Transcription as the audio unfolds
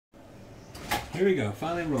Here we go,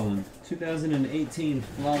 finally rolling. 2018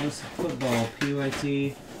 Flawless Football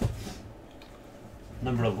PYT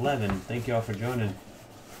number 11. Thank you all for joining.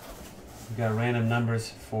 We've got random numbers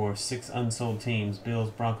for 6 unsold teams: Bills,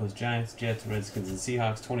 Broncos, Giants, Jets, Redskins, and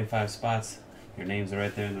Seahawks. 25 spots. Your names are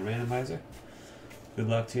right there in the randomizer. Good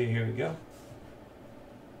luck to you. Here we go.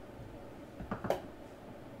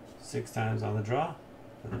 6 times on the draw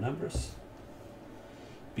for the numbers.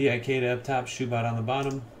 BIK up top, Shoebot on the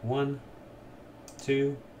bottom. 1,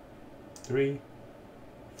 2, 3,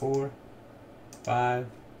 4, 5,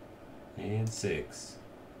 and 6.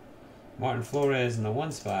 Martin Flores in the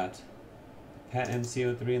 1 spot. Pat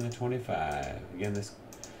MCO3 in the 25. Again,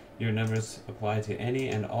 your numbers apply to any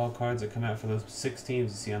and all cards that come out for those 6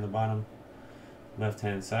 teams you see on the bottom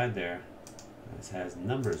left-hand side there. This has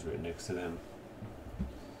numbers written next to them.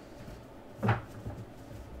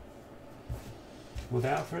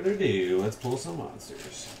 Without further ado, let's pull some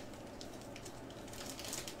monsters.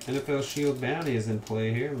 NFL Shield Bounty is in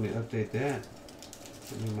play here. Let me update that.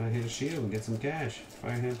 We might hit a shield and get some cash.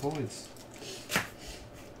 Firehand points.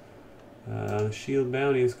 The Shield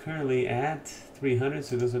Bounty is currently at 300,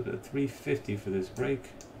 so it goes up to 350 for this break.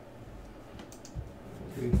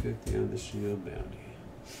 350 on the Shield Bounty.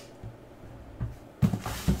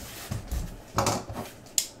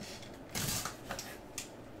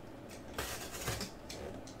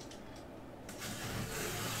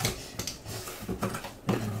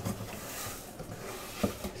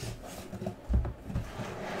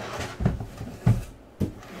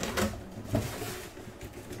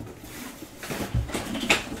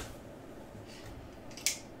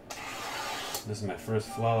 This is my first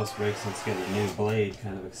flawless break since getting a new blade.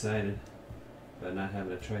 Kind of excited, but not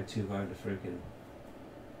having to try too hard to freaking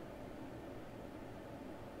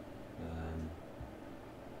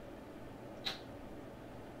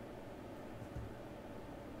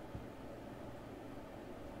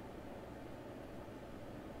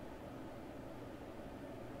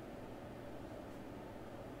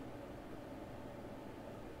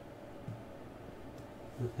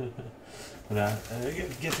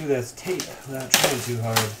get through that tape without trying too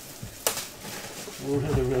hard.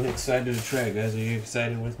 We're really excited to try, guys. Are you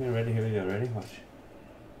excited with me? Ready? Here we go. Ready? Watch.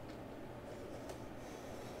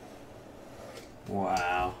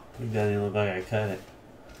 Wow. It doesn't even look like I cut it.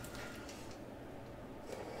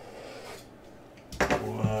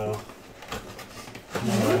 Whoa.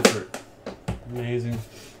 No effort. Amazing.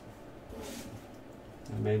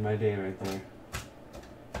 I made my day right there.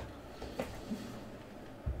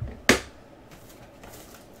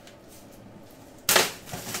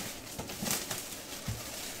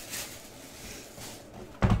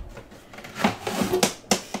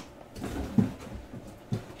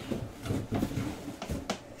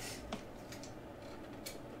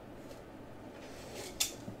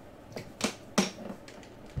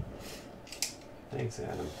 Thanks,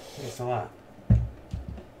 Adam. Thanks a lot.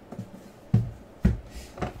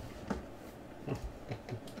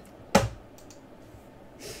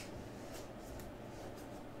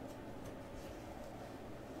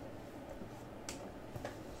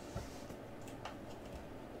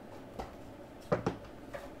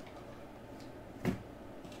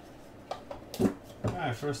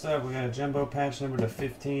 Alright, first up we got a jumbo patch number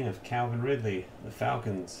 /15 of Calvin Ridley, the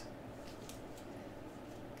Falcons.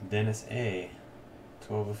 Dennis A.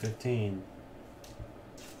 12 of 15.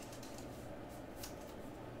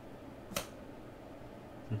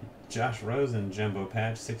 Josh Rosen jumbo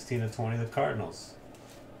patch 16 of 20, the Cardinals.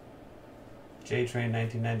 J Train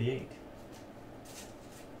 1998.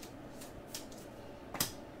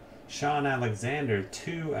 Sean Alexander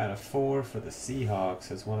 2 out of 4 for the Seahawks.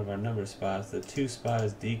 That's one of our number spots. The 2 spot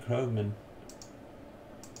is D. Krogman.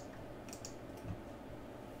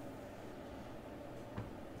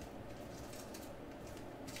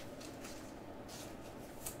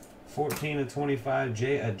 /14 of 25,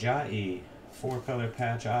 Jay Ajayi, 4-color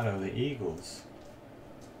patch auto, the Eagles.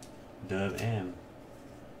 Dub M.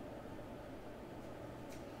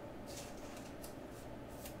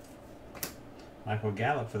 Michael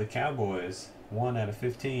Gallup for the Cowboys, 1 out of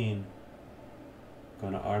 15.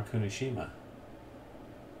 Going to R. Kunishima.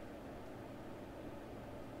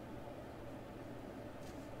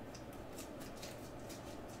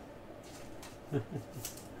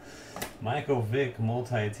 Michael Vick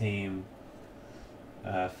multi-team,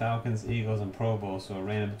 Falcons, Eagles, and Pro Bowl. So a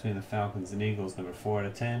random between the Falcons and Eagles, number 4 out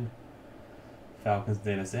of 10. Falcons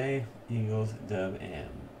Dennis A, Eagles Dub M.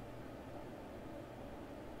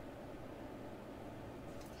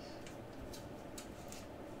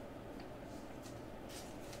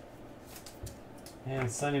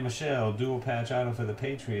 And Sonny Michel, dual patch auto for the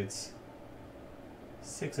Patriots,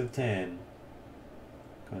 6 of 10.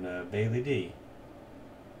 Going to Bailey D.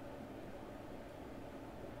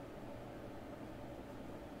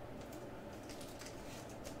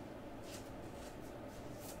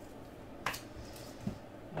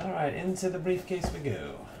 Alright, into the briefcase we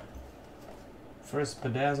go. First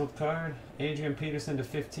bedazzled card, Adrian Peterson to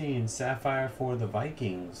 15, Sapphire for the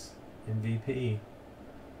Vikings, MVP.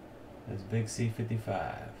 That's Big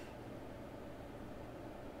C55.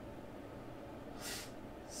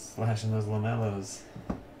 Slashing those lamellos.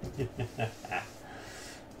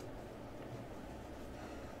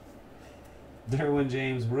 Derwin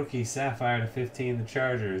James, rookie, Sapphire to 15, the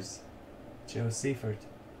Chargers, Joe Seifert.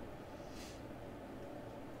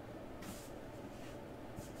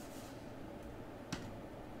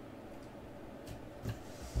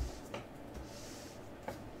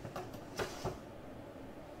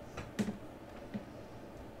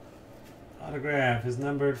 Autograph is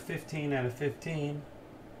numbered 15 out of 15.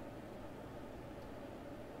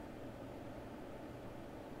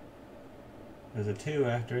 There's a 2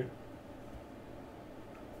 after it.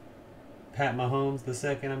 Pat Mahomes, the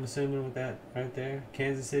second, I'm assuming, with that right there.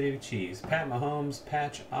 Kansas City Chiefs. Pat Mahomes,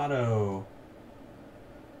 patch auto.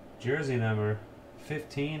 Jersey number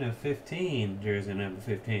 15 of 15. Jersey number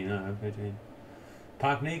 15. 15.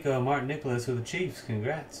 Pac Nico, Martin Nicholas with the Chiefs.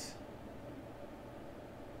 Congrats.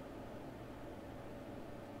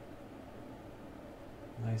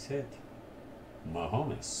 Nice hit.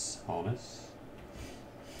 Mahomes. Holmes.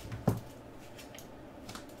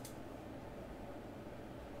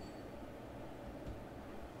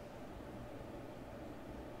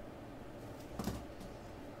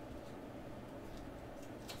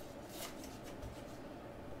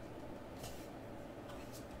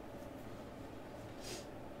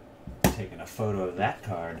 Taking a photo of that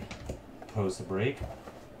card post the break.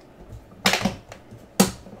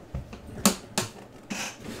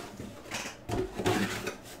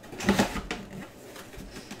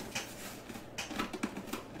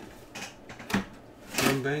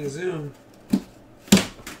 Boom bang zoom.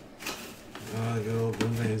 Oh, the good old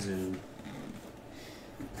boom bang zoom.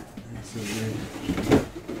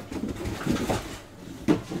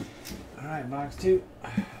 Alright, box 2.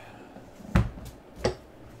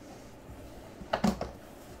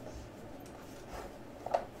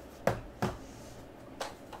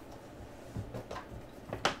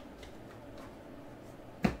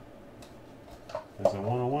 There's a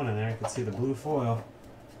 101 in there. I can see the blue foil.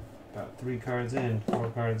 About 3 cards in,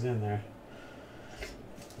 4 cards in there.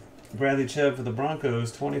 Bradley Chubb for the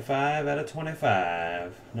Broncos, 25 out of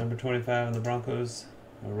 25. Number 25 in the Broncos.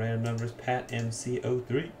 Random numbers, Pat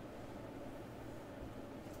MC03.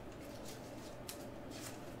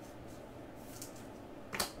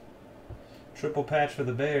 Triple patch for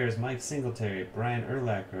the Bears, Mike Singletary, Brian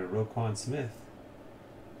Urlacher, Roquan Smith.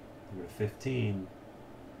 Number 15,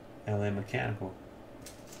 LA Mechanical.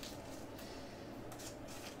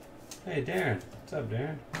 Hey Darren, what's up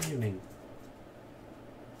Darren? Good evening.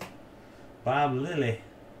 Bob Lilly,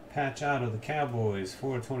 patch out of the Cowboys,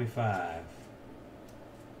 425.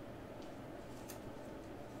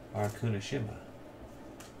 Arkunashima.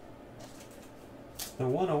 The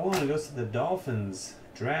 101 goes to the Dolphins.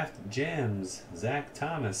 Draft Gems, Zach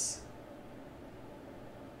Thomas.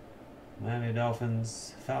 Miami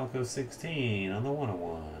Dolphins, Falco 16 on the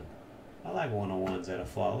 101. I like 101s that are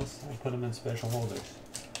flawless. I'll put them in special holders.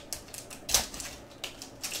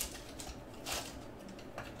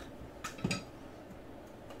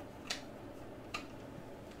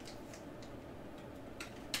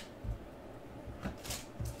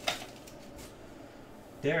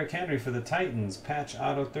 Derrick Henry for the Titans, patch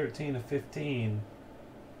auto 13 of 15.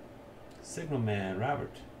 Signal Man,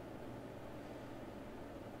 Robert.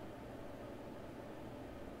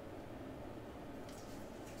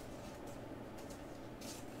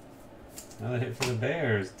 Another hit for the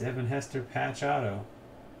Bears, Devin Hester, patch auto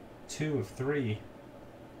 2 of 3.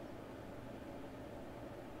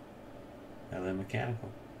 LA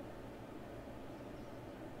Mechanical.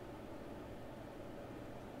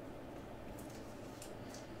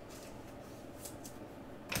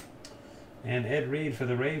 And Ed Reed for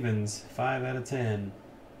the Ravens, 5 out of 10.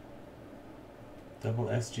 Double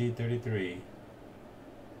SG33.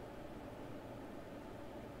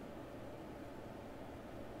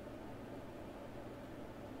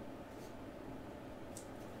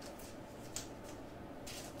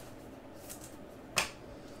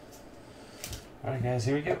 Alright guys,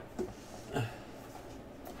 here we go.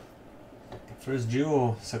 First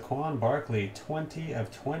jewel, Saquon Barkley, 20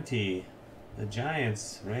 of 20. The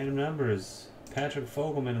Giants, random numbers. Patrick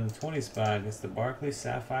Fogelman in the 20 spot against the Barkley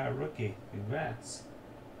Sapphire rookie. Congrats.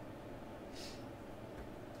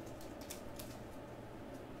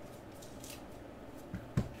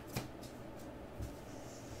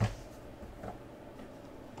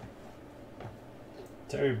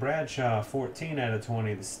 Terry Bradshaw, 14 out of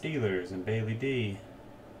 20. The Steelers and Bailey D.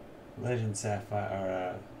 Legend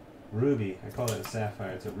Sapphire, or Ruby. I call it a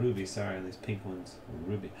Sapphire. It's a Ruby. Sorry, these pink ones.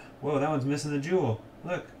 Ruby. Whoa, that one's missing the jewel.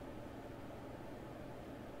 Look.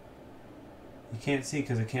 You can't see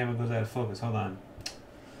because the camera goes out of focus. Hold on.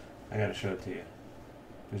 I gotta show it to you.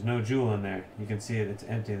 There's no jewel in there. You can see it. It's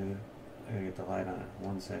empty. I gotta get the light on it.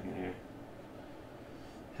 1 second here.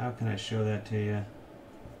 How can I show that to you?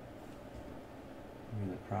 Give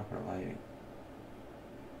me the proper lighting.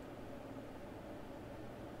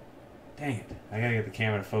 Dang it. I gotta get the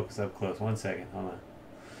camera to focus up close. 1 second. Hold on.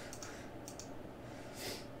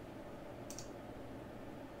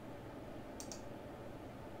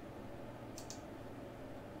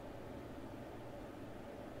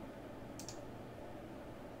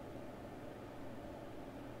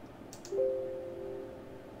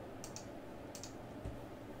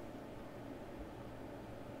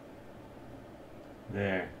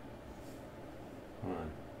 There. Hold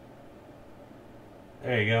on.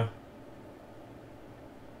 There you go.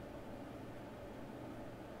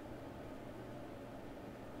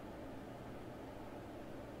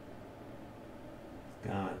 It's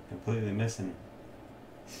gone. Completely missing.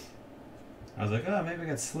 I was like, oh, maybe I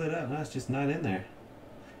got slid up. No, it's just not in there.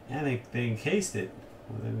 And they encased it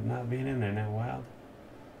with it not being in there. Now wild.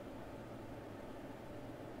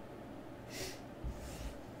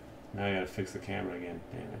 Now I gotta fix the camera again.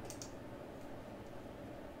 Damn it.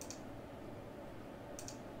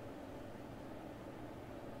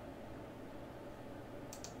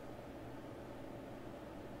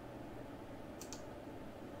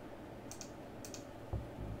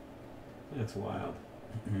 That's wild.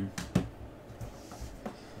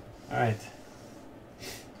 Alright.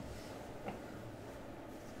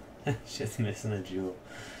 Just missing a jewel.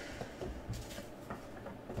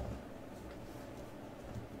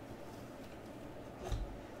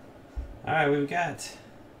 Alright, we've got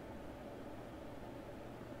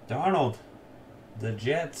Darnold, the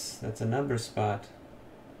Jets. That's a number spot.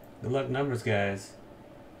 Good luck numbers, guys.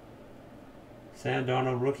 Sam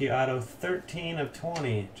Darnold, rookie auto, 13 of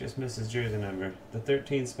 20. Just missed his jersey number. The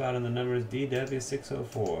 13th spot on the number is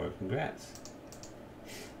DW604. Congrats.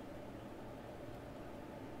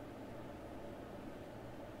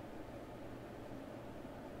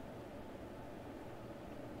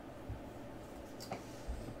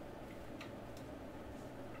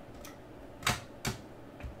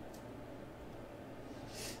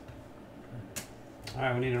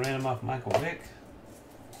 Alright, we need to random off Michael Vick.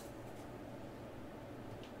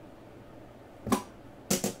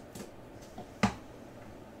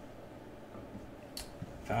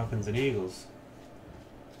 Falcons and Eagles.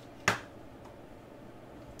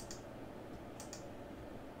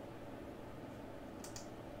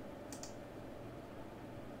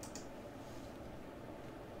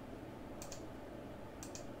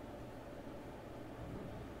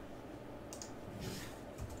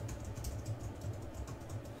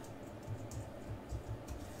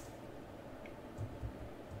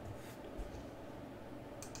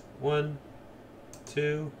 One,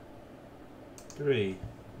 two, three.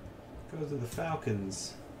 Goes to the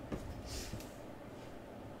Falcons.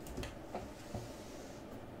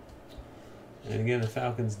 And again, the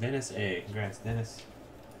Falcons, Dennis A. Congrats, Dennis.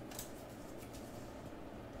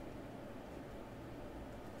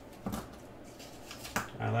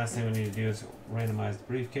 Alright, last thing we need to do is randomize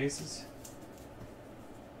the briefcases.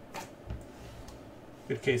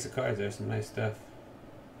 Good case of cards there, some nice stuff.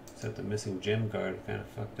 Except the missing gem card, kind of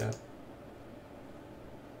fucked up.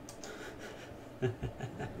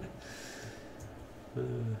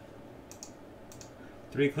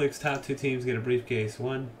 3 clicks, top 2 teams get a briefcase.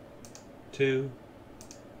 1, 2,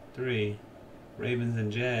 3. Ravens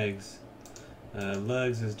and Jags.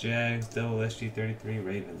 Lugs is Jags, double SG33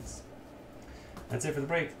 Ravens. That's it for the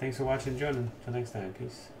break. Thanks for watching and joining. Until next time,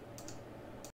 peace.